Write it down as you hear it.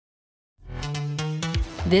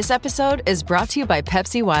This episode is brought to you by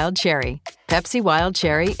Pepsi Wild Cherry. Pepsi Wild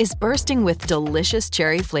Cherry is bursting with delicious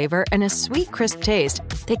cherry flavor and a sweet, crisp taste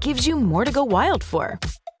that gives you more to go wild for.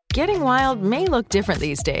 Getting wild may look different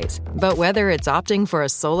these days, but whether it's opting for a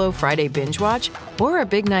solo Friday binge watch or a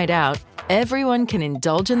big night out, everyone can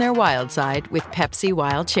indulge in their wild side with Pepsi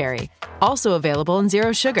Wild Cherry. Also available in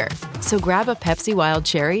Zero Sugar. So grab a Pepsi Wild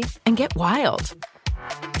Cherry and get wild.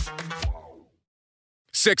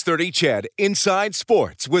 630 CHED Inside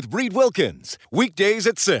Sports with Reed Wilkins. Weekdays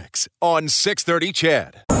at 6 on 630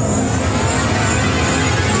 CHED.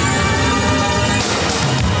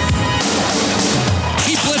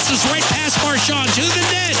 He blitzes right past Marchand to the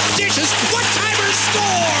net. Dishes. One-timer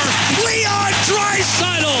score! Leon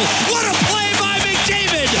Draisaitl! What a play by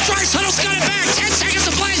McDavid! Draisaitl's got it back. 10 seconds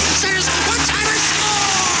to play. Centers. One-timer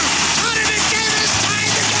score! Connor McDavid has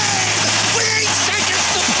tied the game with 8 seconds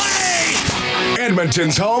to play!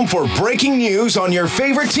 Edmonton's home for breaking news on your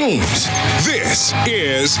favorite teams. This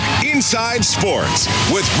is Inside Sports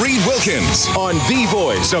with Reed Wilkins on the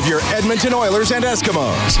voice of your Edmonton Oilers and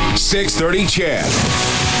Eskimos. 630 CHED.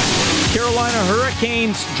 Carolina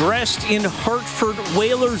Hurricanes dressed in Hartford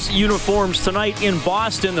Whalers uniforms tonight in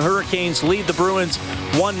Boston. The Hurricanes lead the Bruins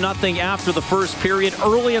 1-0 after the first period.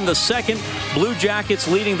 Early in the second, Blue Jackets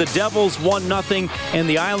leading the Devils 1-0, and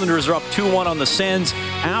the Islanders are up 2-1 on the Sens.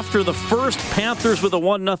 After the first, Panthers with a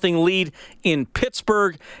 1-0 lead in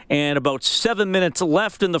Pittsburgh, and about 7 minutes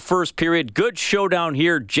left in the first period. Good showdown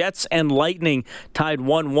here. Jets and Lightning tied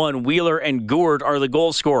 1-1. Wheeler and Gourde are the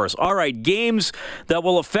goal scorers. All right, games that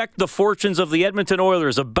will affect the fortunes of the Edmonton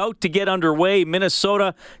Oilers about to get underway.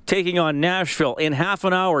 Minnesota taking on Nashville. In half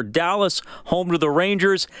an hour, Dallas home to the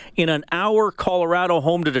Rangers. In an hour, Colorado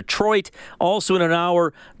home to Detroit. Also in an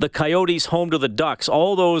hour, the Coyotes home to the Ducks.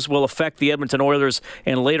 All those will affect the Edmonton Oilers.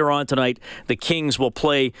 And later on tonight, the Kings will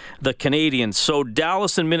play the Canadiens. So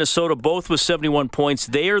Dallas and Minnesota both with 71 points.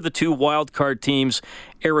 They are the two wild card teams.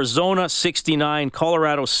 Arizona 69,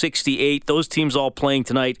 Colorado 68. Those teams all playing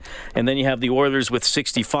tonight. And then you have the Oilers with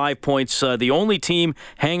 65 points. The only team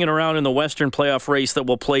hanging around in the Western playoff race that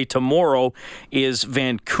will play tomorrow is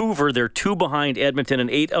Vancouver. They're 2 behind Edmonton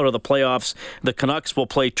and 8 out of the playoffs. The Canucks will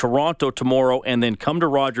play Toronto tomorrow and then come to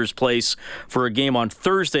Rogers Place for a game on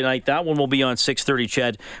Thursday night. That one will be on 6:30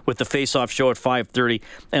 CHED with the face-off show at 5:30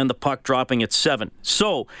 and the puck dropping at 7.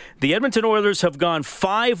 So the Edmonton Oilers have gone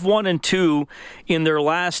 5-1-2 in their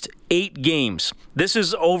last 8 games. This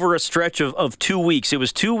is over a stretch of 2 weeks. It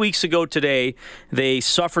was 2 weeks ago today they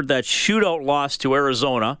suffered that shootout loss to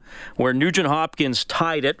Arizona where Nugent Hopkins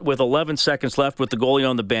tied it with 11 seconds left with the goalie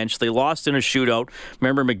on the bench. They lost in a shootout.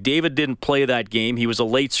 Remember, McDavid didn't play that game. He was a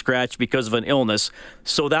late scratch because of an illness.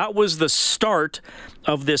 So that was the start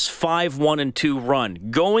of this 5-1-2 run.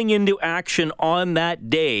 Going into action on that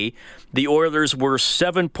day, the Oilers were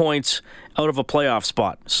 7 points out of a playoff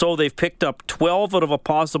spot. So they've picked up 12 out of a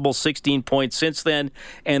possible 16 points since then,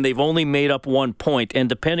 and they've only made up 1 point. And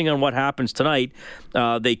depending on what happens tonight,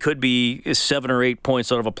 they could be 7 or 8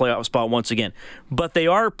 points out of a playoff spot once again. But they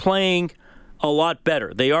are playing a lot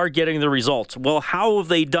better. They are getting the results. Well, how have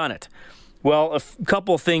they done it? Well, a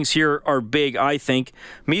couple of things here are big, I think.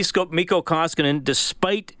 Mikko Koskinen,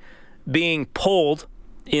 despite being pulled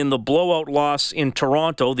in the blowout loss in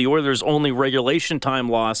Toronto, the Oilers' only regulation time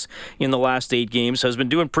loss in the last 8 games, has been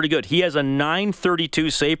doing pretty good. He has a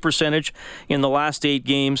 .932 save percentage in the last 8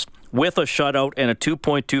 games with a shutout and a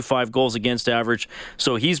 2.25 goals against average,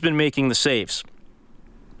 so he's been making the saves.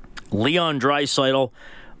 Leon Draisaitl,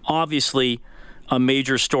 obviously a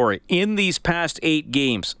major story. In these past 8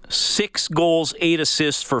 games, 6 goals, 8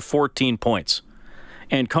 assists for 14 points.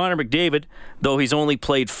 And Connor McDavid, though he's only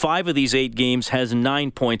played 5 of these 8 games, has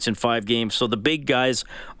 9 points in 5 games. So the big guys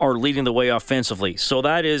are leading the way offensively. So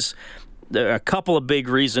that is a couple of big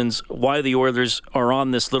reasons why the Oilers are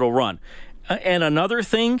on this little run. And another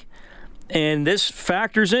thing, and this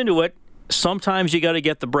factors into it, sometimes you got to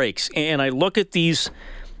get the breaks. And I look at these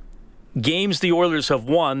games the Oilers have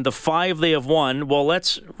won, the 5 they have won. Well,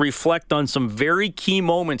 let's reflect on some very key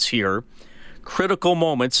moments here, critical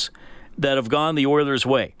moments that have gone the Oilers'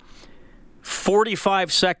 way.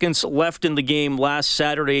 45 seconds left in the game last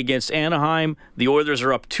Saturday against Anaheim. The Oilers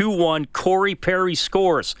are up 2-1. Corey Perry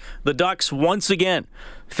scores. The Ducks once again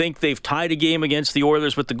think they've tied a game against the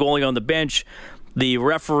Oilers with the goalie on the bench. The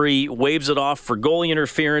referee waves it off for goalie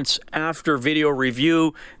interference. After video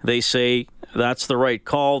review, they say that's the right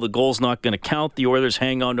call. The goal's not going to count. The Oilers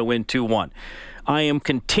hang on to win 2-1. I am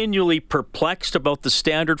continually perplexed about the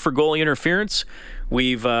standard for goalie interference.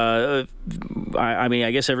 We've, I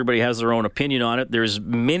guess everybody has their own opinion on it. There's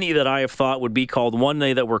many that I have thought would be called one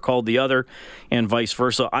day that were called the other, and vice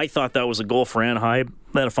versa. I thought that was a goal for Anaheim,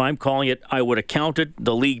 that if I'm calling it, I would have counted.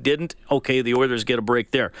 The league didn't. Okay, the Oilers get a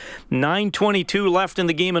break there. 9:22 left in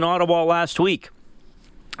the game in Ottawa last week.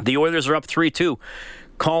 The Oilers are up 3-2.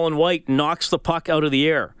 Colin White knocks the puck out of the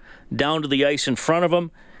air, down to the ice in front of him.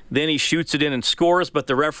 Then he shoots it in and scores, but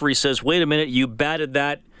the referee says, wait a minute, you batted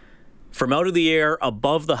that from out of the air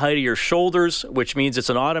above the height of your shoulders, which means it's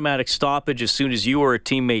an automatic stoppage as soon as you or a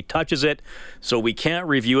teammate touches it. So we can't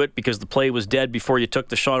review it because the play was dead before you took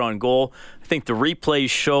the shot on goal. I think the replays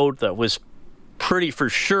showed that was pretty for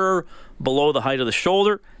sure below the height of the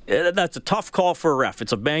shoulder. That's a tough call for a ref.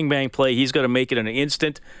 It's a bang-bang play. He's got to make it in an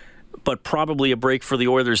instant, but probably a break for the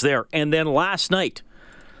Oilers there. And then last night,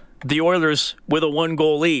 the Oilers with a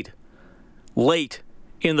 1-goal lead late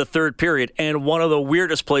in the third period, and one of the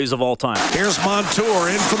weirdest plays of all time. Here's Montour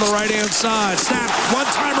in from the right-hand side. Snap,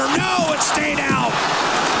 one-timer, no, it stayed out.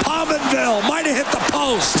 Pominville might have hit the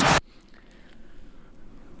post.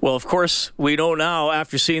 Well, of course, we know now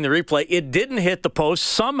after seeing the replay, it didn't hit the post.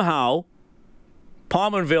 Somehow,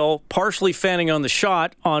 Pominville partially fanning on the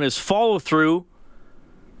shot on his follow-through.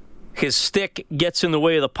 His stick gets in the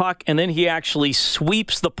way of the puck, and then he actually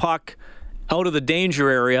sweeps the puck out of the danger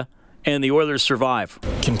area, and the Oilers survive.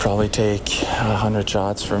 Can probably take 100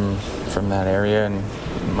 shots from that area, and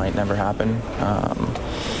it might never happen.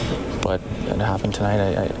 But it happened tonight.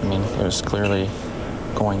 I mean, it was clearly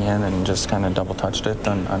going in, and just kind of double touched it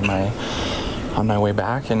on my way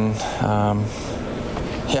back, and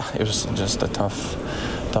it was just a tough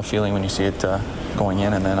feeling when you see it going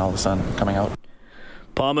in, and then all of a sudden coming out.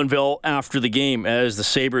 Pominville after the game as the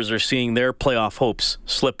Sabres are seeing their playoff hopes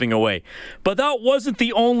slipping away. But that wasn't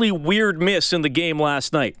the only weird miss in the game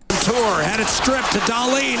last night. Tour had it stripped to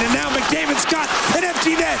Dahlin, and now McDavid's got an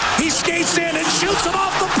empty net. He skates in and shoots it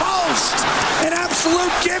off the post. An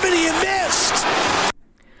absolute gimme and missed.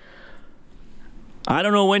 I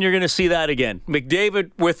don't know when you're going to see that again.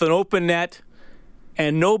 McDavid with an open net,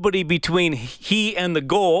 and nobody between he and the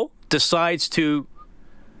goal decides to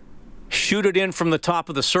shoot it in from the top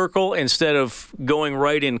of the circle instead of going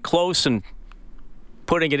right in close and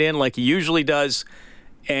putting it in like he usually does,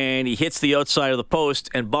 and he hits the outside of the post,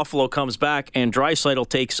 and Buffalo comes back, and Draisaitl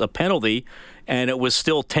takes a penalty, and it was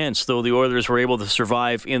still tense, though the Oilers were able to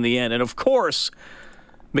survive in the end. And of course,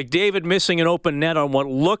 McDavid missing an open net on what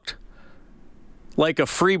looked like a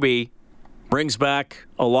freebie brings back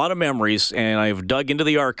a lot of memories, and I've dug into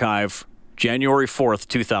the archive. January 4th,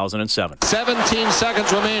 2007. 17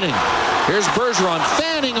 seconds remaining. Here's Bergeron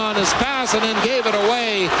fanning on his pass and then gave it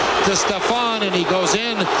away to Stefan, and he goes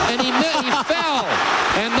in, and he fell.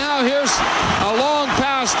 And now here's a long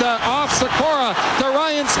pass off Sikora to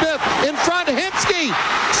Ryan Smith. In front, Hemsky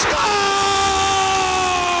scores!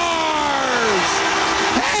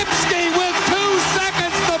 Hemsky with 2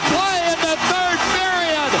 seconds to play in the third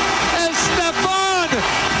period as Stefan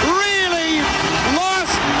really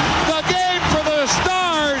lost the game for the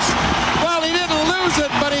Stars. Well, he didn't lose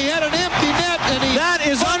it, but he had an empty net, and he... That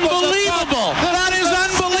is unbelievable. That is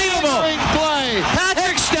unbelievable. Play.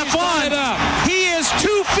 Patrick Stefan, he is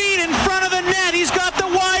 2 feet in front of the net. He's got the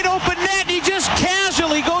wide open net. He just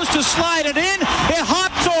casually goes to slide it in. It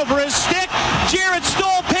hops over his stick. Jarrett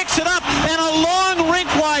Stoll picks it up, and a long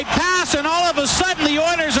rink-wide pass, and all of a sudden the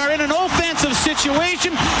Oilers are in an offensive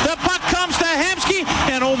situation. The puck comes to Hemsky,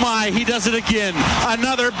 and oh my, he does it again.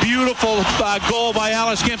 Another beautiful goal by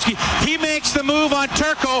Alex Hemsky. He makes the move on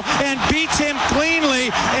Turco and beats him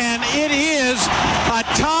cleanly, and it is a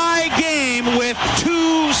tie game with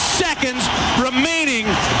 2 seconds remaining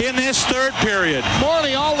in this third period.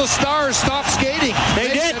 Morley, all the Stars stopped skating. They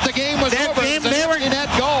did. The game was over. They were in that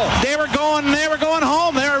goal. They were going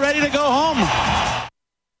home. They were ready to go home.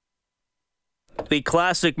 The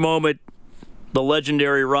classic moment, the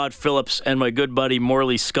legendary Rod Phillips and my good buddy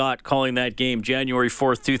Morley Scott calling that game January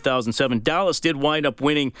 4th, 2007. Dallas did wind up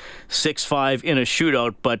winning 6-5 in a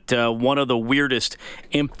shootout, but one of the weirdest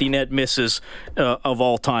empty net misses of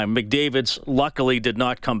all time. McDavid's luckily did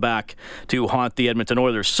not come back to haunt the Edmonton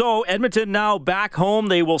Oilers. So Edmonton now back home.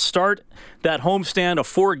 They will start that homestand, a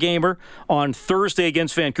 4-gamer on Thursday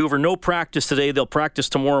against Vancouver. No practice today. They'll practice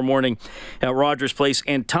tomorrow morning at Rogers Place.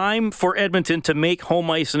 And time for Edmonton to make home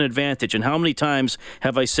ice an advantage. And how many times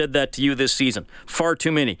have I said that to you this season? Far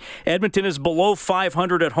too many. Edmonton is below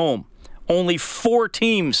 500 at home. Only 4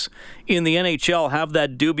 teams in the NHL have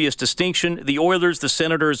that dubious distinction: the Oilers, the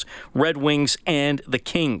Senators, Red Wings, and the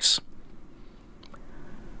Kings.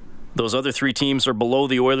 Those other 3 teams are below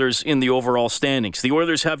the Oilers in the overall standings. The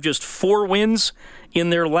Oilers have just 4 wins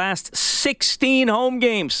in their last 16 home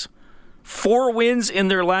games. 4 wins in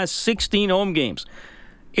their last 16 home games.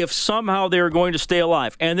 If somehow they're going to stay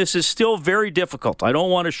alive, and this is still very difficult, I don't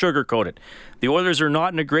want to sugarcoat it. The Oilers are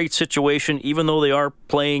not in a great situation, even though they are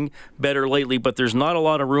playing better lately, but there's not a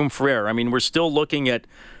lot of room for error. I mean, we're still looking at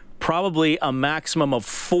probably a maximum of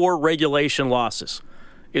 4 regulation losses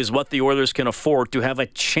is what the Oilers can afford to have a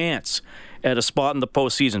chance at a spot in the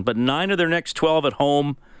postseason. But 9 of their next 12 at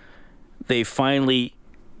home, they finally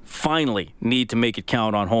need to make it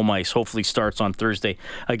count on home ice. Hopefully starts on Thursday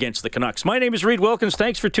against the Canucks. My name is Reed Wilkins.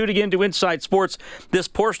 Thanks for tuning in to Inside Sports. This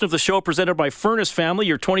portion of the show presented by Furnace Family,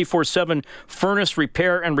 your 24/7 furnace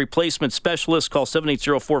repair and replacement specialist. Call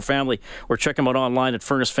 7804-FAMILY or check them out online at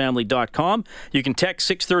furnacefamily.com. You can text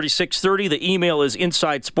 630-630. The email is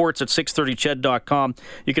insidesports@630ched.com.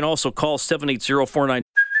 You can also call 780-49.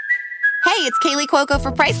 Hey, it's Kaylee Cuoco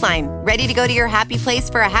for Priceline. Ready to go to your happy place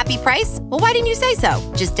for a happy price? Well, why didn't you say so?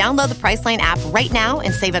 Just download the Priceline app right now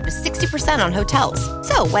and save up to 60% on hotels.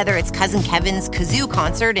 So whether it's Cousin Kevin's Kazoo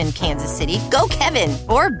Concert in Kansas City, go Kevin,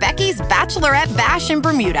 or Becky's Bachelorette Bash in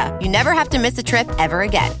Bermuda, you never have to miss a trip ever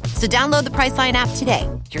again. So download the Priceline app today.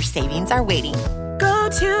 Your savings are waiting. Go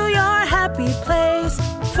to your happy place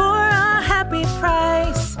for a happy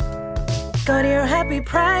price. Go to your happy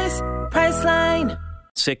price, Priceline.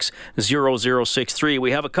 60063.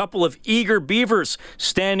 We have a couple of eager Beavers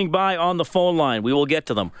standing by on the phone line. We will get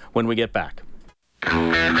to them when we get back.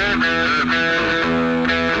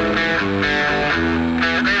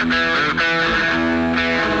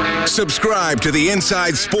 Subscribe to the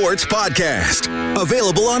Inside Sports Podcast.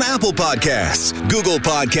 Available on Apple Podcasts, Google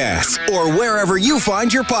Podcasts, or wherever you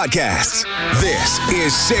find your podcasts. This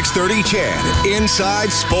is 630 CHED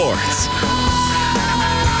Inside Sports.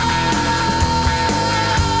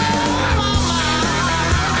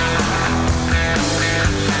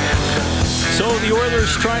 So the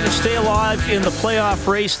Oilers trying to stay alive in the playoff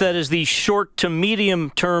race. That is the short to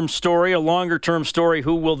medium term story. A longer term story,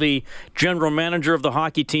 who will the general manager of the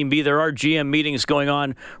hockey team be? There are GM meetings going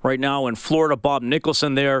on right now in Florida. Bob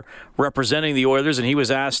Nicholson there representing the Oilers, and he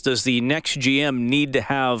was asked, does the next GM need to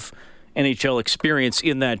have NHL experience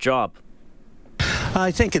in that job?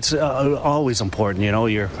 I think it's always important. You know,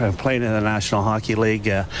 you're playing in the National Hockey League.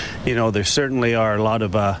 You know, there certainly are a lot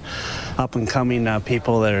of up-and-coming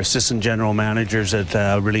people that are assistant general managers that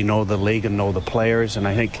really know the league and know the players. And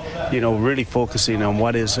I think, you know, really focusing on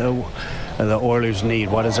what is the Oilers need.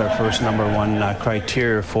 What is our first number one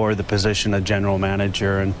criteria for the position of general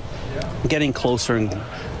manager, and getting closer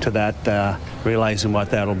to that, realizing what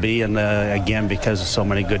that'll be. And again, because of so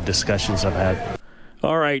many good discussions I've had.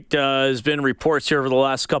 All right, there's been reports here over the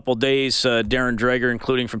last couple of days, Darren Dreger,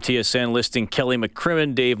 including from TSN, listing Kelly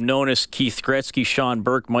McCrimmon, Dave Nonis, Keith Gretzky, Sean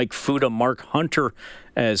Burke, Mike Fuda, Mark Hunter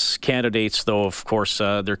as candidates, though, of course,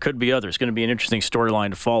 there could be others. It's going to be an interesting storyline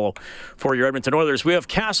to follow for your Edmonton Oilers. We have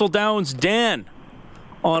Castle Downs' Dan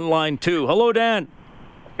on line 2. Hello, Dan.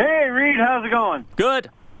 Hey, Reed, how's it going? Good.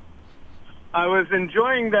 I was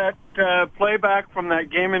enjoying that playback from that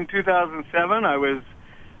game in 2007. I was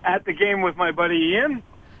at the game with my buddy Ian,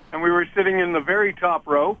 and we were sitting in the very top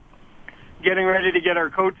row, getting ready to get our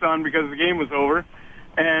coats on because the game was over.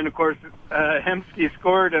 And, of course, Hemsky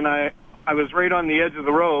scored, and I was right on the edge of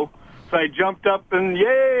the row. So I jumped up and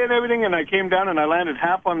yay and everything, and I came down and I landed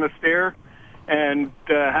half on the stair and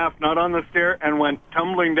half not on the stair and went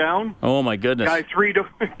tumbling down. Oh, my goodness. Guy three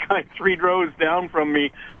rows down from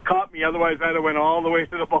me caught me. Otherwise, I'd have went all the way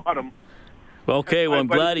to the bottom. Well, okay, well, I'm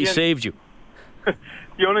glad he saved you.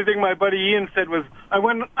 The only thing my buddy Ian said was,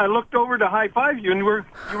 I looked over to high five you, and you were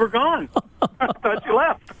gone. I thought you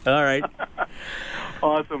left. All right.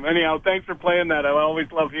 Awesome. Anyhow, thanks for playing that. I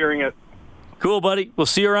always love hearing it. Cool, buddy. We'll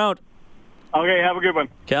see you around. Okay, have a good one.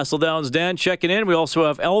 Castle Downs Dan checking in. We also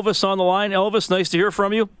have Elvis on the line. Elvis, nice to hear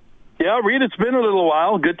from you. Yeah, Reed, it's been a little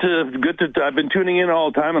while. Good to. I've been tuning in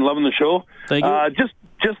all the time and loving the show. Thank you.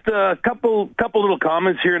 Just a couple little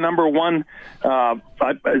comments here. Number one,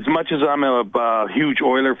 as much as I'm a huge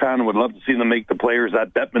Oiler fan and would love to see them make the players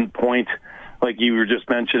at Bettman Point, like you were just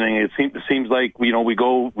mentioning, it seems like we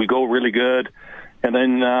go really good, and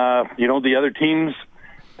then the other teams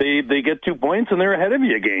they get 2 points and they're ahead of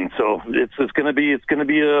you again. So it's going to be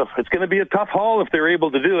a tough haul if they're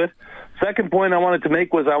able to do it. Second point I wanted to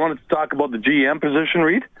make was I wanted to talk about the GM position,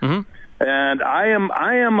 Reed. Mm-hmm. And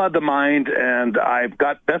I am of the mind, and I've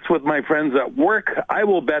got bets with my friends at work. I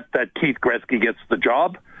will bet that Keith Gretzky gets the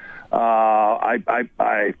job. I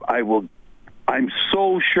will. I'm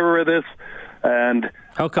so sure of this, and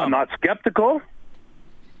how come? I'm not skeptical.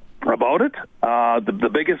 about it. The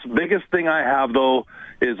biggest thing I have, though,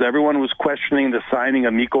 is everyone was questioning the signing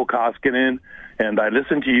of Mikko Koskinen. And I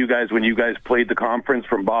listened to you guys when you guys played the conference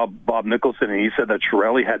from Bob Nicholson, and he said that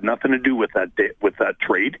Chiarelli had nothing to do with that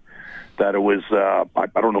trade. That it was,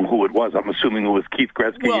 I don't know who it was. I'm assuming it was Keith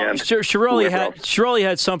Gretzky. Well, Chiarelli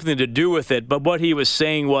had something to do with it, but what he was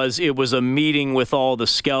saying was it was a meeting with all the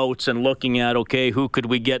scouts and looking at, okay, who could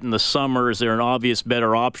we get in the summer? Is there an obvious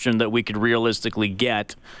better option that we could realistically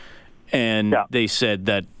get? And they said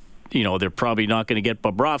that, they're probably not going to get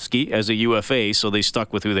Bobrovsky as a UFA, so they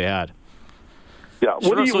stuck with who they had. Yeah,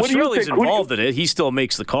 Chiarelli's involved in it. He still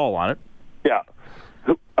makes the call on it. Yeah.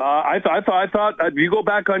 I thought if you go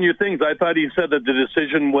back on your things, I thought he said that the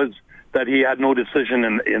decision was that he had no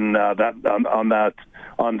decision in on the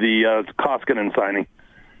Koskinen signing.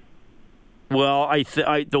 Well,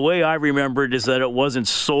 the way I remember it is that it wasn't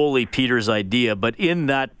solely Peter's idea, but in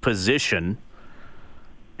that position,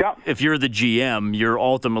 if you're the GM, you're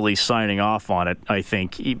ultimately signing off on it, I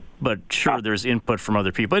think. But sure, there's input from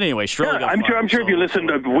other people. But anyway, I'm sure if you listened,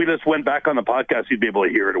 if we just went back on the podcast, you'd be able to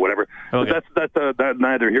hear it or whatever. Okay. But that's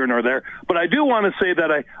neither here nor there. But I do want to say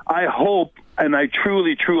that I hope, and I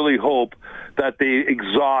truly, truly hope that they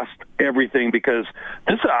exhaust everything, because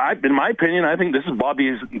this, in my opinion, I think this is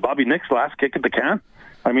Bobby Nick's last kick at the can.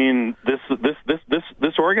 I mean, this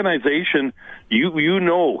organization, you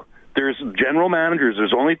know. There's general managers.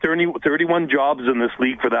 There's only 31 jobs in this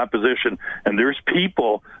league for that position. And there's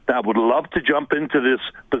people that would love to jump into this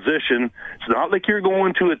position. It's not like you're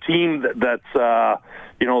going to a team that's,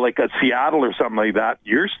 like a Seattle or something like that.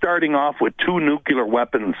 You're starting off with two nuclear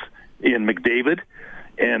weapons in McDavid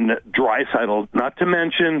and Draisaitl, not to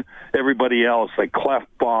mention everybody else like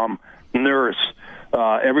Clefbaum, Nurse,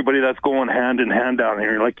 everybody that's going hand in hand down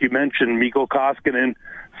here. Like you mentioned, Mikko Koskinen,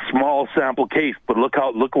 small sample case, but look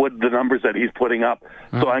what the numbers that he's putting up.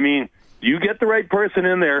 So, I mean, you get the right person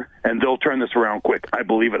in there, and they'll turn this around quick. I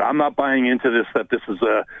believe it. I'm not buying into this, that this is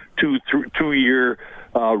a two-year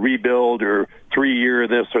rebuild or 3-year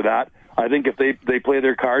this or that. I think if they play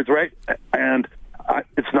their cards right, and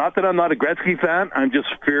it's not that I'm not a Gretzky fan. I'm just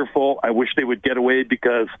fearful. I wish they would get away,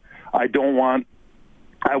 because I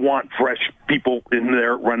want fresh people in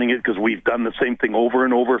there running it, because we've done the same thing over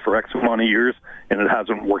and over for X amount of years, and it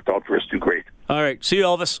hasn't worked out for us too great. All right. See you,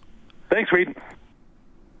 Elvis. Thanks, Reed.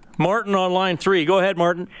 Martin on line 3. Go ahead,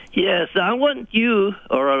 Martin. Yes, I want you,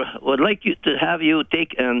 or would like you to have you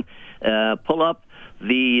take and pull up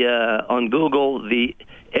on Google the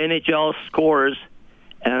NHL scores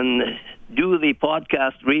and do the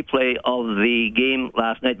podcast replay of the game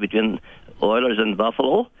last night between Oilers and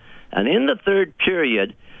Buffalo. And in the third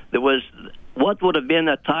period, there was what would have been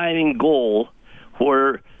a tying goal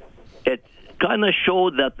where it kind of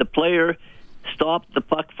showed that the player stopped the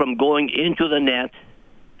puck from going into the net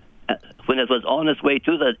when it was on its way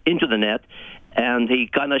into the net, and he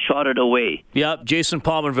kind of shot it away. Yeah, Jason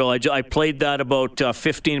Pominville. I played that about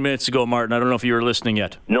 15 minutes ago, Martin. I don't know if you were listening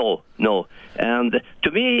yet. No. And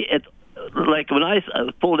to me, like when I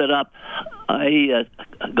pulled it up, I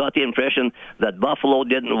got the impression that Buffalo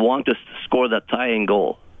didn't want to score that tying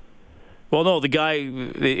goal. Well, no, the guy,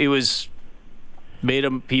 he made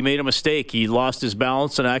a mistake. He lost his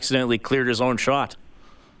balance and accidentally cleared his own shot.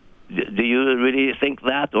 Do you really think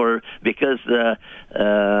that, or because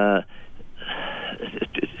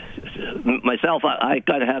myself, I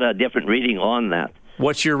kind of had a different reading on that.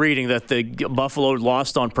 What's your reading? That the Buffalo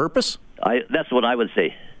lost on purpose? That's what I would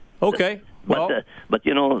say. Okay. But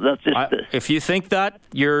that's just... if you think that,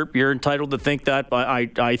 you're entitled to think that.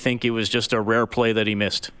 I think it was just a rare play that he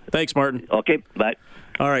missed. Thanks, Martin. Okay, bye.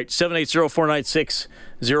 All right,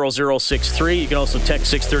 780-496-0063. You can also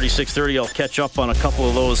text 630-630. I'll catch up on a couple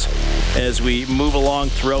of those as we move along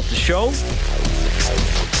throughout the show.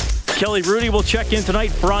 Kelly Rudy will check in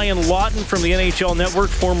tonight. Brian Lawton from the NHL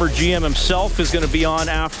Network, former GM himself, is going to be on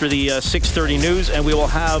after the 6:30 news, and we will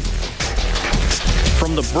have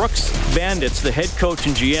from the Brooks Bandits, the head coach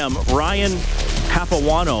and GM, Ryan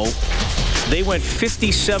Papuano. They went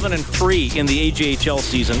 57-3 in the AJHL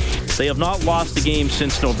season. They have not lost a game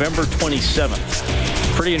since November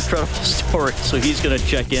 27th. Pretty incredible story. So he's going to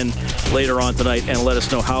check in later on tonight and let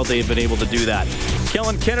us know how they've been able to do that.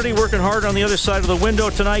 Kellen Kennedy working hard on the other side of the window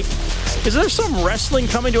tonight. Is there some wrestling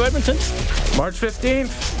coming to Edmonton? March 15th.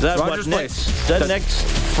 Is that Rogers Place. Is that next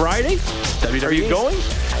Friday? WWE. Are you going?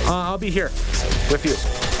 I'll be here with you.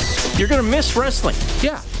 You're going to miss wrestling?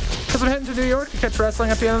 Yeah. Because I'm heading to New York to catch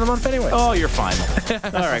wrestling at the end of the month anyway. Oh, you're fine.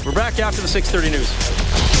 All right, we're back after the 6:30 news.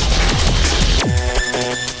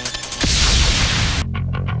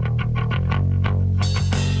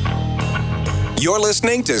 You're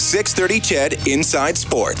listening to 630 CHED Inside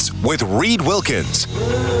Sports with Reed Wilkins. All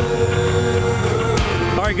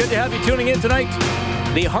right, good to have you tuning in tonight.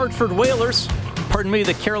 The Hartford Whalers,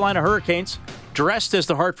 the Carolina Hurricanes, dressed as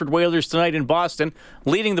the Hartford Whalers tonight in Boston,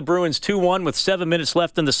 leading the Bruins 2-1 with 7 minutes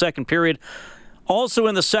left in the second period. Also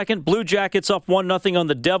in the second, Blue Jackets up 1-0 on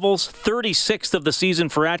the Devils, 36th of the season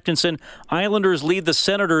for Atkinson. Islanders lead the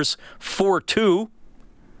Senators 4-2.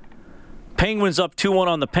 Penguins up 2-1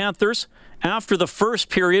 on the Panthers. After the first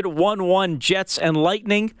period, 1-1 Jets and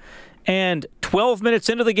Lightning. And 12 minutes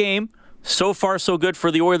into the game, so far so good for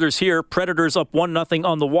the Oilers here. Predators up 1-0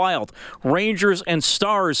 on the Wild. Rangers and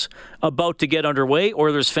Stars about to get underway.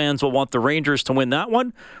 Oilers fans will want the Rangers to win that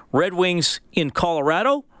one. Red Wings in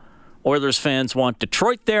Colorado. Oilers fans want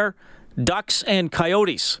Detroit there. Ducks and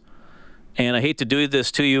Coyotes. And I hate to do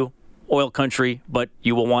this to you, Oil Country, but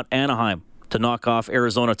you will want Anaheim to knock off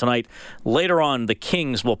Arizona tonight. Later on, the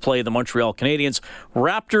Kings will play the Montreal Canadiens.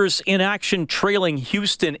 Raptors in action, trailing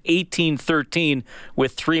Houston 18-13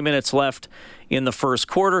 with 3 minutes left in the first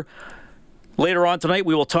quarter. Later on tonight,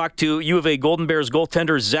 we will talk to U of A Golden Bears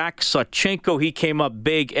goaltender Zach Sawchenko. He came up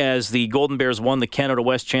big as the Golden Bears won the Canada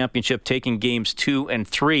West Championship, taking games 2 and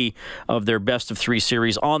 3 of their best-of-3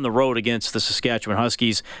 series on the road against the Saskatchewan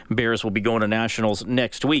Huskies. Bears will be going to Nationals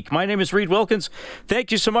next week. My name is Reed Wilkins.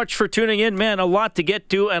 Thank you so much for tuning in. Man, a lot to get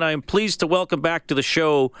to, and I'm pleased to welcome back to the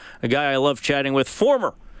show a guy I love chatting with,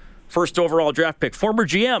 former first overall draft pick, former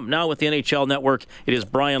GM, now with the NHL Network. It is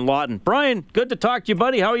Brian Lawton. Brian, good to talk to you,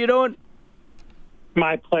 buddy. How are you doing?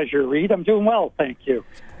 My pleasure, Reed. I'm doing well, thank you.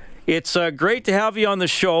 It's great to have you on the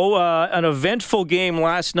show. An eventful game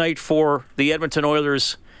last night for the Edmonton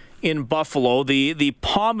Oilers in Buffalo. The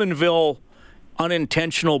Pominville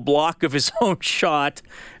unintentional block of his own shot.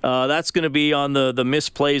 That's going to be on the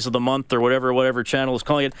misplays of the month or whatever channel is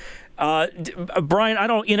calling it.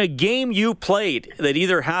 Brian, in a game you played that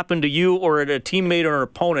either happened to you or at a teammate or an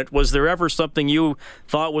opponent, was there ever something you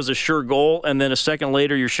thought was a sure goal and then a second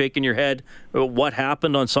later you're shaking your head? What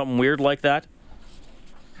happened on something weird like that?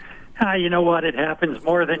 You know what? It happens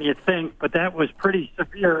more than you think, but that was pretty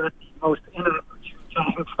severe at the most inopportune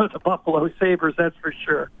time for the Buffalo Sabres, that's for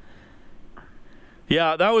sure.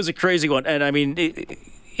 Yeah, that was a crazy one. And, I mean,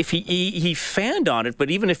 if he fanned on it, but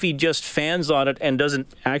even if he just fans on it and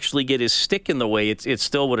doesn't actually get his stick in the way, it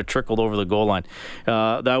still would have trickled over the goal line.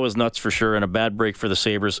 That was nuts for sure, and a bad break for the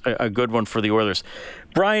Sabres, a good one for the Oilers.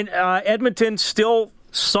 Brian, Edmonton still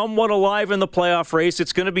somewhat alive in the playoff race.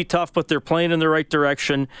 It's going to be tough, but they're playing in the right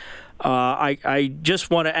direction. I just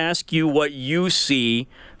want to ask you what you see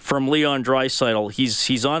from Leon Draisaitl.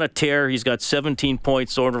 He's on a tear. He's got 17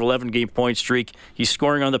 points over an 11-game point streak. He's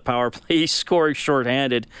scoring on the power play. He's scoring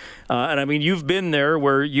shorthanded. And, I mean, you've been there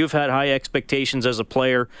where you've had high expectations as a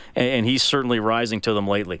player, and he's certainly rising to them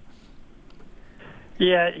lately.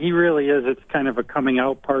 Yeah, he really is. It's kind of a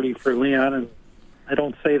coming-out party for Leon, and I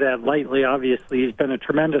don't say that lightly. Obviously, he's been a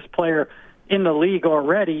tremendous player in the league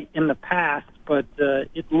already in the past, but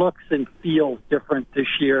it looks and feels different this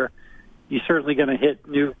year. He's certainly going to hit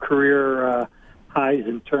new career highs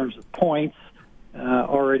in terms of points,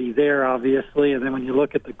 already there, obviously. And then when you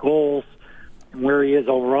look at the goals and where he is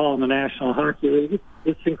overall in the National Hockey League,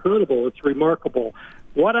 it's incredible. It's remarkable.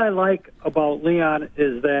 What I like about Leon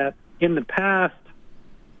is that in the past,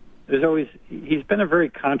 he's been a very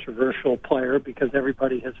controversial player because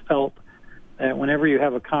everybody has felt that whenever you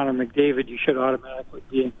have a Connor McDavid, you should automatically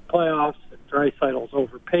be in the playoffs. Draisaitl's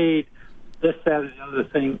overpaid. This, that, and the other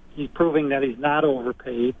thing. He's proving that he's not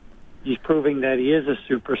overpaid. He's proving that he is a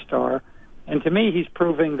superstar. And to me, he's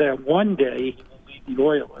proving that one day he will lead the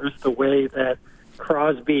Oilers the way that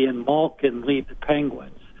Crosby and Malkin lead the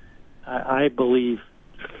Penguins. I believe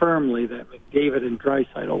firmly that McDavid and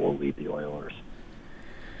Draisaitl will lead the Oilers.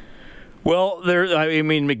 Well,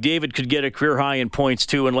 McDavid could get a career high in points,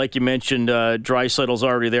 too, and like you mentioned, Draisaitl's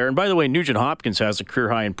already there. And by the way, Nugent Hopkins has a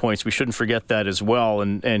career high in points. We shouldn't forget that as well,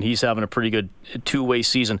 and he's having a pretty good two-way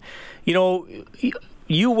season. You know,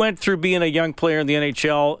 you went through being a young player in the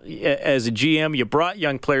NHL as a GM. You brought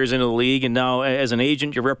young players into the league, and now as an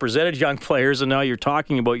agent, you represented young players, and now you're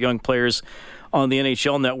talking about young players on the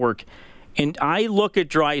NHL Network. And I look at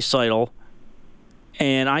Draisaitl,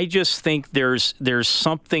 and I just think there's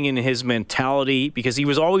something in his mentality, because he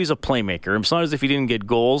was always a playmaker. It's not as if he didn't get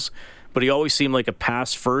goals, but he always seemed like a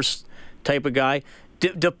pass-first type of guy.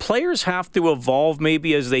 Do players have to evolve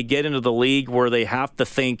maybe as they get into the league where they have to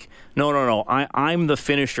think, no, I'm the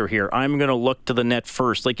finisher here. I'm going to look to the net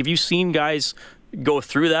first. Like, have you seen guys go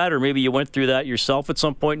through that, or maybe you went through that yourself at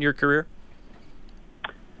some point in your career?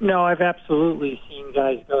 No, I've absolutely seen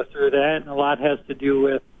guys go through that, and a lot has to do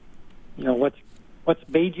with, what's what's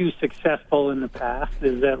made you successful in the past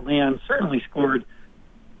is that Leon certainly scored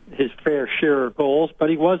his fair share of goals, but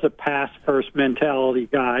he was a pass-first mentality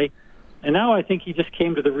guy. And now I think he just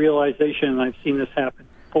came to the realization, and I've seen this happen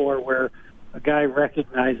before, where a guy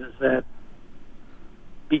recognizes that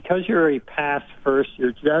because you're a pass-first,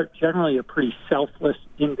 you're generally a pretty selfless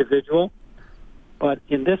individual. But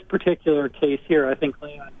in this particular case here, I think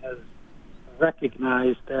Leon has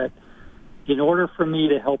recognized that in order for me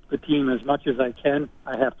to help the team as much as I can,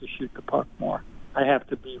 I have to shoot the puck more. I have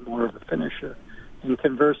to be more of a finisher. And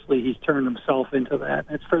conversely, he's turned himself into that.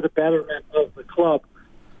 And it's for the betterment of the club.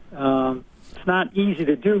 It's not easy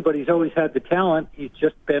to do, but he's always had the talent. He's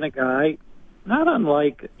just been a guy, not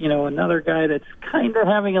unlike, another guy that's kind of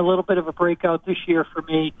having a little bit of a breakout this year for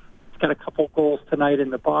me. He's got a couple goals tonight in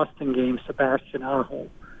the Boston game, Sebastian Aho.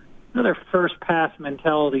 Another first-pass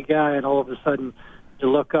mentality guy, and all of a sudden you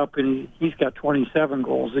look up and he's got 27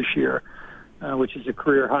 goals this year, which is a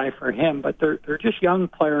career high for him. But they're just young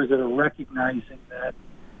players that are recognizing that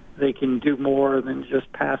they can do more than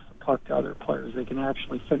just pass the puck to other players. They can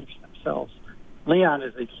actually finish themselves. Leon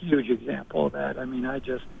is a huge example of that. I mean,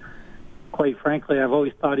 quite frankly, I've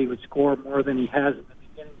always thought he would score more than he has in the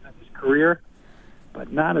beginning of his career,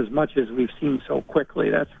 but not as much as we've seen so quickly,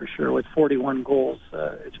 that's for sure. With 41 goals,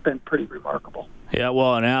 it's been pretty remarkable. Yeah,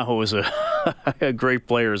 well, and Aho is a great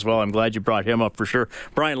player as well. I'm glad you brought him up for sure.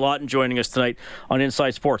 Brian Lawton joining us tonight on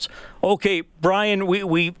Inside Sports. Okay, Brian,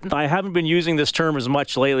 I haven't been using this term as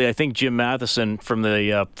much lately. I think Jim Matheson from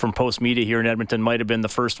Post Media here in Edmonton might have been the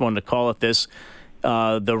first one to call it this.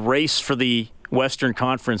 The race for the Western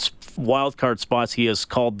Conference wildcard spots he has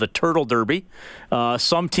called the Turtle Derby.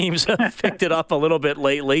 Some teams have picked it up a little bit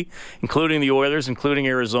lately, including the Oilers, including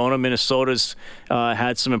Arizona. Minnesota's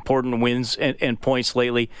had some important wins and points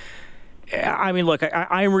lately. I mean, look,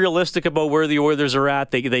 I'm realistic about where the Oilers are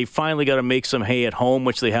at. They finally got to make some hay at home,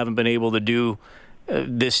 which they haven't been able to do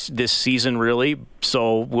this season, really.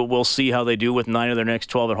 So we'll see how they do with 9 of their next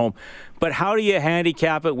 12 at home. But how do you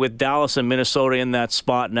handicap it with Dallas and Minnesota in that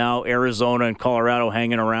spot now, Arizona and Colorado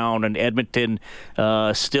hanging around, and Edmonton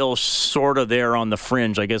still sort of there on the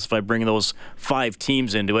fringe? I guess if I bring those 5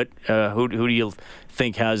 teams into it, who do you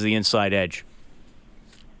think has the inside edge?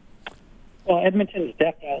 Well, Edmonton's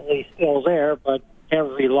definitely still there, but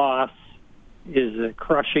every loss is a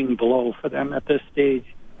crushing blow for them at this stage.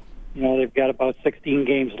 They've got about 16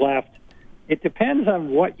 games left. It depends on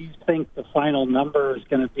what you think the final number is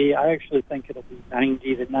going to be. I actually think it'll be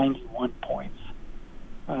 90 to 91 points.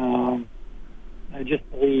 I just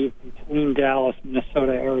believe between Dallas,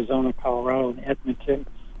 Minnesota, Arizona, Colorado, and Edmonton,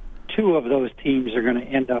 2 of those teams are going to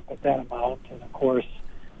end up at that amount. And, of course,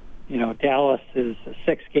 Dallas is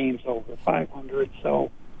 6 games over 500,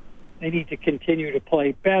 so they need to continue to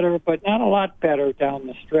play better, but not a lot better down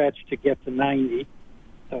the stretch to get to 90.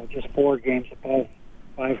 So just 4 games above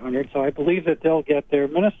 500. So I believe that they'll get there.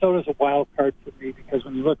 Minnesota's a wild card for me because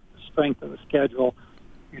when you look at the strength of the schedule,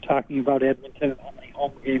 you're talking about Edmonton and how many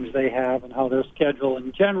home games they have and how their schedule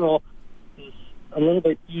in general is a little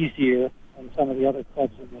bit easier than some of the other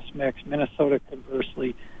clubs in this mix. Minnesota,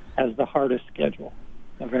 conversely, has the hardest schedule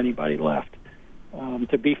of anybody left.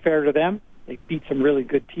 To be fair to them, they beat some really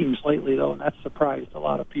good teams lately, though, and that surprised a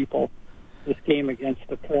lot of people. This game against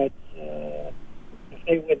the Preds, if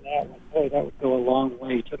they win that one, boy, that would go a long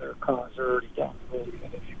way to their cause. They're already down the road,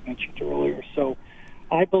 as you mentioned earlier. So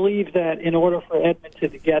I believe that in order for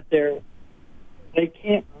Edmonton to get there, they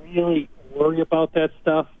can't really worry about that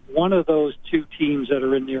stuff. One of those 2 teams that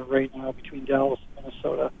are in there right now between Dallas and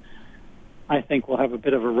Minnesota, I think will have a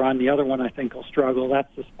bit of a run. The other one I think will struggle.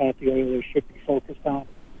 That's the spot the Oilers should be focused on.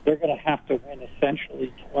 They're going to have to win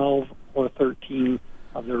essentially 12 or 13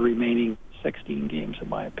 of their remaining 16 games, in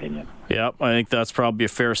my opinion. Yeah, I think that's probably a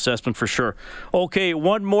fair assessment for sure. Okay,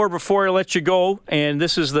 one more before I let you go, and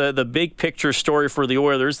this is the big picture story for the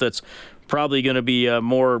Oilers that's probably going to be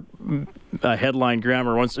more headline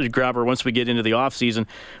grabber once we get into the offseason.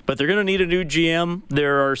 But they're going to need a new GM.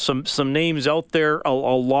 There are some names out there. A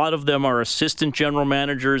lot of them are assistant general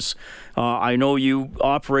managers. I know you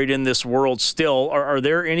operate in this world still. Are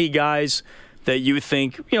there any guys that you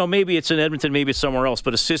think, maybe it's in Edmonton, maybe it's somewhere else,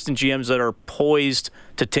 but assistant GMs that are poised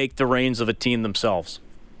to take the reins of a team themselves?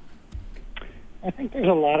 I think there's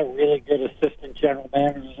a lot of really good assistant general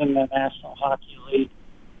managers in the National Hockey League.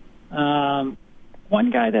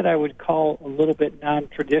 One guy that I would call a little bit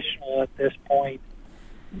non-traditional at this point,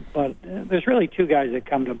 but there's really 2 guys that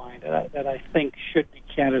come to mind that I think should be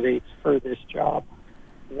candidates for this job.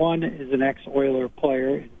 One is an ex-Oiler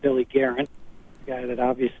player, Billy Guerin, a guy that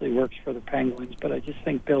obviously works for the Penguins, but I just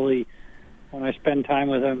think Billy, when I spend time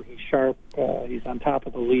with him, he's sharp, he's on top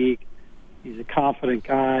of the league. He's a confident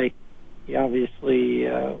guy. He obviously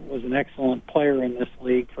was an excellent player in this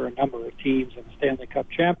league for a number of teams and a Stanley Cup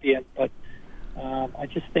champion, but I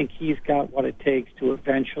just think he's got what it takes to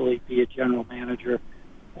eventually be a general manager.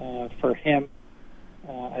 For him,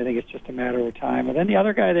 I think it's just a matter of time. And then the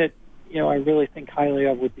other guy that I really think highly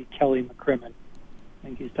of would be Kelly McCrimmon. I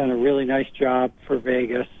think he's done a really nice job for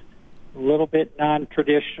Vegas. A little bit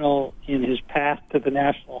non-traditional in his path to the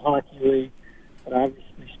National Hockey League, but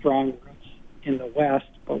obviously strong roots in the West.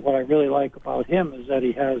 But what I really like about him is that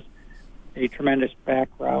he has a tremendous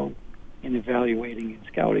background in evaluating and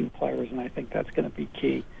scouting players, and I think that's going to be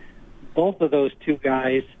key. Both of those two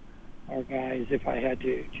guys are guys, if I had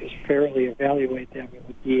to just fairly evaluate them, it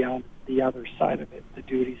would be on the other side of it, the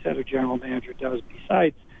duties that a general manager does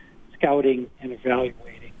besides scouting and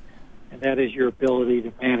evaluating. And that is your ability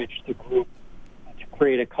to manage the group, to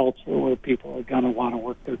create a culture where people are going to want to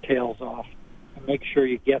work their tails off and make sure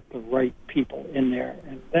you get the right people in there.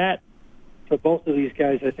 And that, for both of these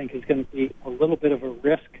guys, I think is going to be a little bit of a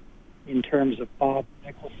risk in terms of Bob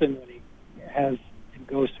Nicholson when he has and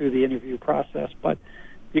goes through the interview process. But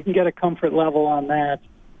you can get a comfort level on that.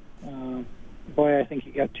 Boy, I think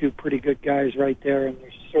you got two pretty good guys right there, and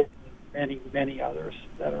there's certainly many, many others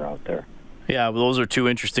that are out there. Yeah, well, those are two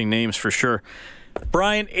interesting names for sure.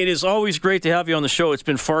 Brian, it is always great to have you on the show. It's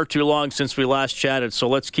been far too long since we last chatted, so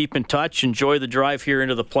let's keep in touch. Enjoy the drive here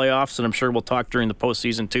into the playoffs, and I'm sure we'll talk during the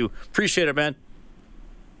postseason too. Appreciate it, man.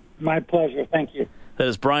 My pleasure. Thank you. That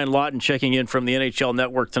is Brian Lawton checking in from the NHL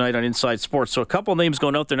Network tonight on Inside Sports. So a couple names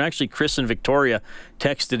going out there, and actually Chris in Victoria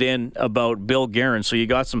texted in about Bill Guerin. So you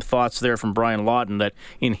got some thoughts there from Brian Lawton that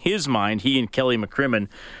in his mind, he and Kelly McCrimmon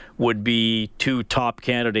would be two top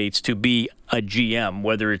candidates to be a GM,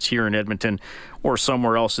 whether it's here in Edmonton or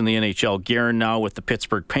somewhere else in the NHL. Guerin now with the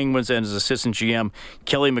Pittsburgh Penguins and as assistant GM.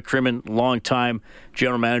 Kelly McCrimmon, longtime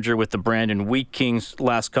general manager with the Brandon Wheat Kings,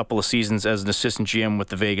 last couple of seasons as an assistant GM with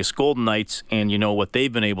the Vegas Golden Knights, and you know what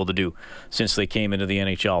they've been able to do since they came into the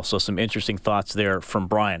NHL. So some interesting thoughts there from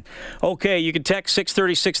Brian. Okay, you can text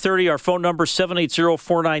 630-630. Our phone number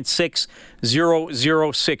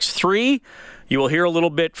 780-496-0063. You will hear a little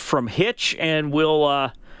bit from Hitch, and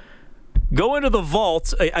we'll go into the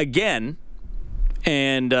vault again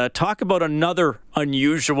and talk about another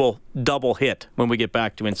unusual double hit when we get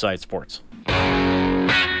back to Inside Sports.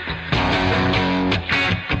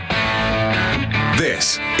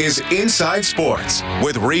 This is Inside Sports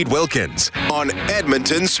with Reed Wilkins on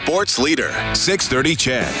Edmonton Sports Leader, 630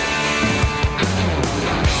 CHED.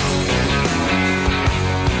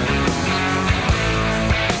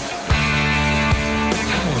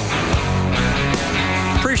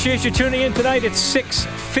 Appreciate you tuning in tonight. It's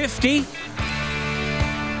 6:50.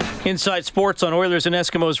 Inside Sports on Oilers and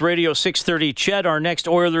Eskimos Radio, 630 CHED. Our next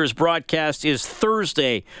Oilers broadcast is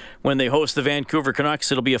Thursday when they host the Vancouver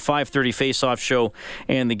Canucks. It'll be a 5:30 face-off show,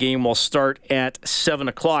 and the game will start at 7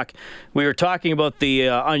 o'clock. We were talking about the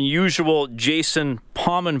unusual Jason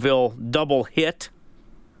Pominville double hit,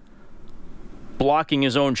 blocking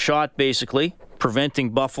his own shot, basically,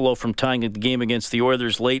 preventing Buffalo from tying the game against the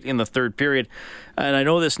Oilers late in the third period. And I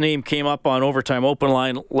know this name came up on Overtime Open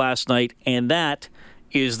Line last night, and that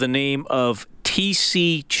is the name of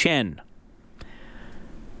T.C. Chen,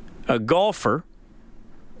 a golfer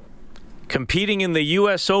competing in the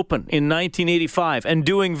U.S. Open in 1985 and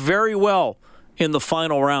doing very well in the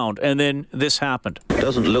final round. And then this happened.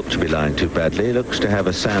 Doesn't look to be lying too badly. He looks to have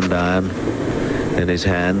a sand iron in his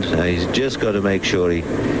hand. He's just got to make sure he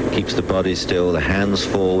keeps the body still, the hands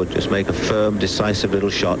forward, just make a firm, decisive little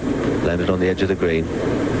shot, land it on the edge of the green.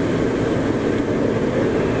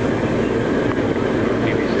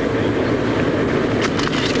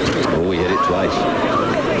 Oh, he hit it twice.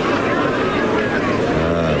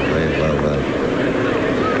 Well.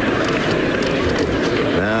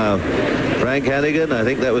 Now, Frank Hannigan, I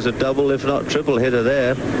think that was a double, if not triple hitter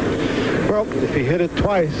there. Well, if he hit it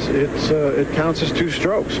twice, it counts as two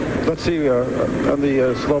strokes. Let's see on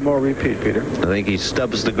the slow-mo repeat, Peter. I think he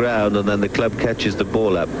stubs the ground and then the club catches the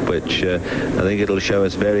ball up, which I think it'll show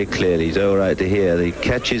us very clearly. He's all right to hear. He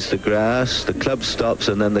catches the grass, the club stops,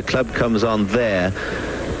 and then the club comes on there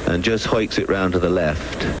and just hoiks it round to the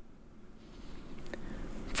left.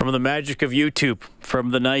 From the magic of YouTube,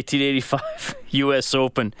 from the 1985 U.S.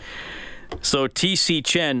 Open. So T.C.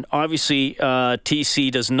 Chen, obviously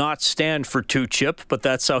T.C. does not stand for two chip, but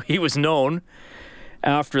that's how he was known.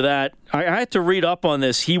 After that, I had to read up on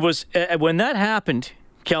this. He was, when that happened,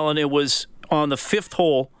 Kellen, it was on the fifth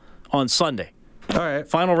hole on Sunday. All right.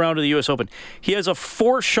 Final round of the U.S. Open. He has a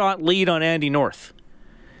 4-shot lead on Andy North.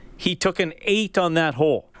 He took an 8 on that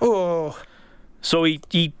hole. Oh. So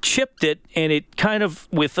he chipped it, and it kind of,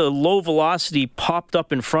 with a low velocity, popped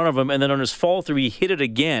up in front of him, and then on his fall-through, he hit it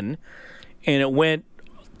again, and it went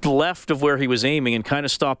left of where he was aiming and kind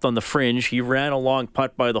of stopped on the fringe. He ran a long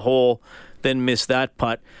putt by the hole, then missed that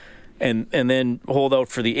putt, and then holed out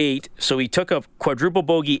for the 8. So he took a quadruple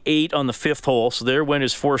bogey 8 on the 5th hole, so there went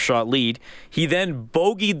his 4-shot lead. He then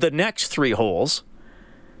bogeyed the next 3 holes,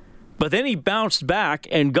 but then he bounced back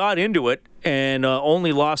and got into it and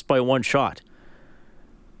only lost by 1 shot.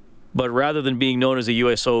 But rather than being known as a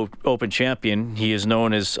U.S. Open champion, he is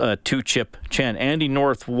known as 2-Chip Chen. Andy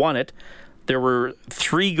North won it. There were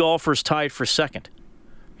 3 golfers tied for second.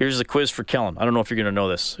 Here's the quiz for Kellen. I don't know if you're going to know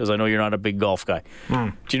this, because I know you're not a big golf guy.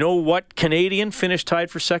 Do you know what Canadian finished tied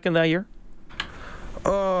for second that year?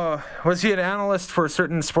 Was he an analyst for a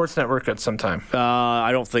certain sports network at some time?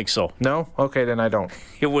 I don't think so. No? Okay, then I don't.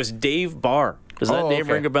 It was Dave Barr. Does that name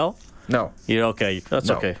ring a bell? No. Okay. That's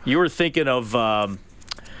No. okay. You were thinking of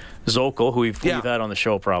Zokol, who we've had on the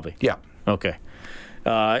show probably. Yeah. Okay.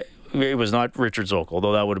 It was not Richard Zokol,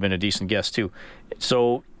 although that would have been a decent guess too.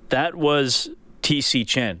 So that was TC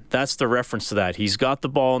Chen. That's the reference to that. He's got the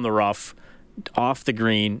ball in the rough, off the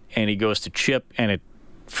green, and he goes to chip, and it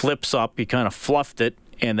flips up. He kind of fluffed it,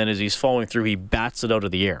 and then as he's following through, he bats it out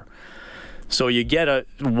of the air. So you get a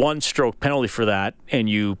 1-stroke penalty for that, and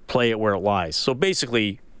you play it where it lies. So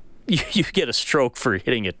basically, you get a stroke for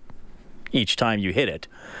hitting it each time you hit it.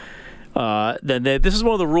 This is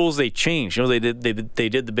one of the rules they changed. They did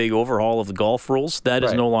the big overhaul of the golf rules. That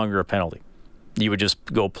is no longer a penalty. You would just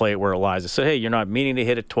go play it where it lies. They said, hey, you're not meaning to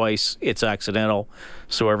hit it twice. It's accidental.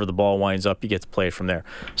 So wherever the ball winds up, you get to play it from there.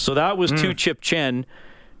 So that was 2-Chip Chen.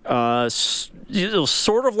 It was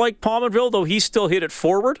sort of like Pominville, though he still hit it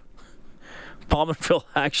forward. Pominville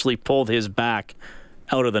actually pulled his back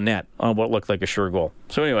out of the net on what looked like a sure goal.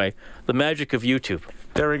 So anyway, the magic of YouTube.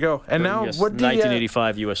 There we go. And now, what the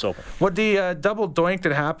 1985 U.S. Open. What the double doink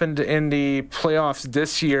that happened in the playoffs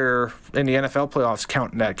this year in the NFL playoffs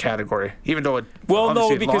count in that category? Even though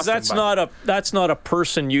because that's not a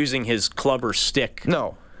person using his club or stick.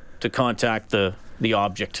 No. To contact the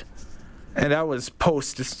object. And that was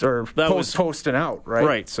post and out, right?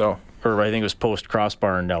 Right. So, or I think it was post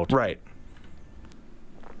crossbar and out. Right.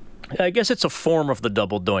 I guess it's a form of the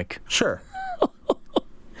double doink. Sure.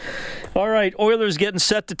 All right, Oilers getting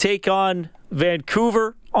set to take on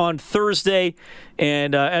Vancouver on Thursday.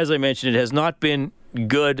 And as I mentioned, it has not been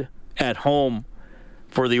good at home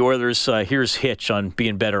for the Oilers. Here's Hitch on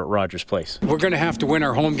being better at Rogers Place. We're going to have to win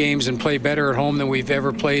our home games and play better at home than we've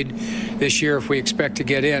ever played this year if we expect to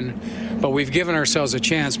get in. But we've given ourselves a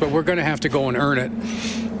chance, but we're going to have to go and earn it.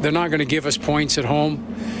 They're not going to give us points at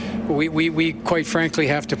home. We quite frankly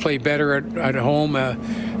have to play better at home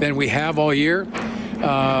than we have all year.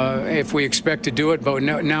 If we expect to do it, but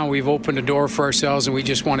now we've opened a door for ourselves and we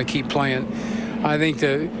just want to keep playing. I think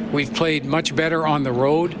that we've played much better on the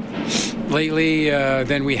road lately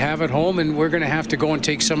than we have at home, and we're going to have to go and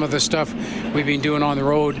take some of the stuff we've been doing on the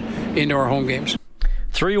road into our home games.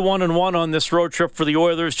 3-1-1 on this road trip for the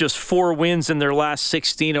Oilers, just 4 wins in their last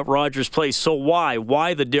 16 at Rogers Place. So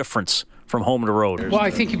why the difference from home to road? Well, I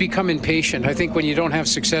think you become impatient. I think when you don't have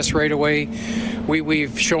success right away,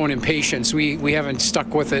 we've shown impatience. We haven't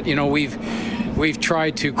stuck with it. We've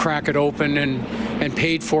tried to crack it open and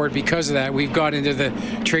paid for it because of that. We've got into the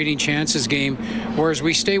trading chances game, whereas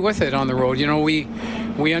we stay with it on the road.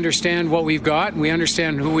 We understand what we've got, and we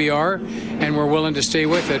understand who we are, and we're willing to stay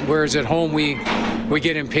with it. Whereas at home, we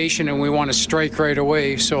get impatient and we want to strike right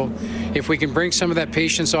away. So if we can bring some of that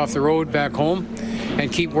patience off the road back home and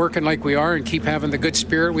keep working like we are and keep having the good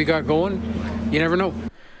spirit we got going, you never know.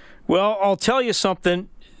 Well, I'll tell you something.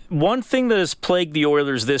 One thing that has plagued the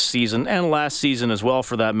Oilers this season, and last season as well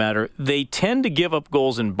for that matter, they tend to give up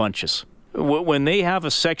goals in bunches. When they have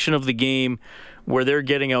a section of the game where they're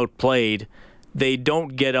getting outplayed, they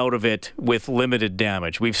don't get out of it with limited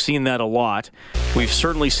damage. We've seen that a lot. We've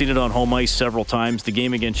certainly seen it on home ice several times. The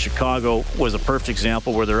game against Chicago was a perfect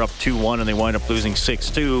example where they're up 2-1 and they wind up losing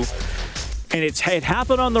 6-2. And it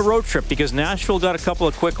happened on the road trip because Nashville got a couple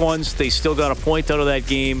of quick ones. They still got a point out of that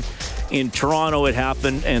game. In Toronto, it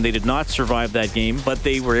happened, and they did not survive that game, but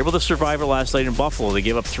they were able to survive it last night in Buffalo. They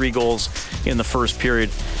gave up 3 goals in the first period,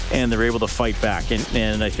 and they're able to fight back.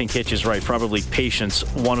 And I think Hitch is right. Probably patience,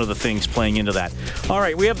 one of the things playing into that. All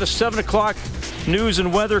right, we have the 7 o'clock news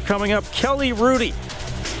and weather coming up. Kelly Rudy.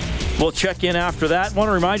 We'll check in after that. Want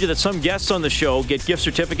to remind you that some guests on the show get gift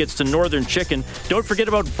certificates to Northern Chicken. Don't forget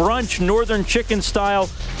about brunch, Northern Chicken style,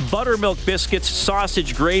 buttermilk biscuits,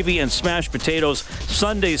 sausage, gravy, and smashed potatoes.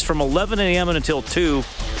 Sundays from 11 a.m. until 2.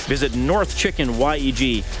 Visit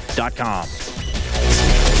northchickenyeg.com.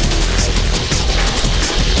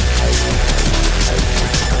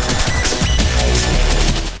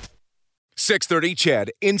 630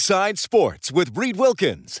 CHED Inside Sports with Reed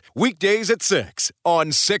Wilkins. Weekdays at 6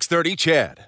 on 630 CHED.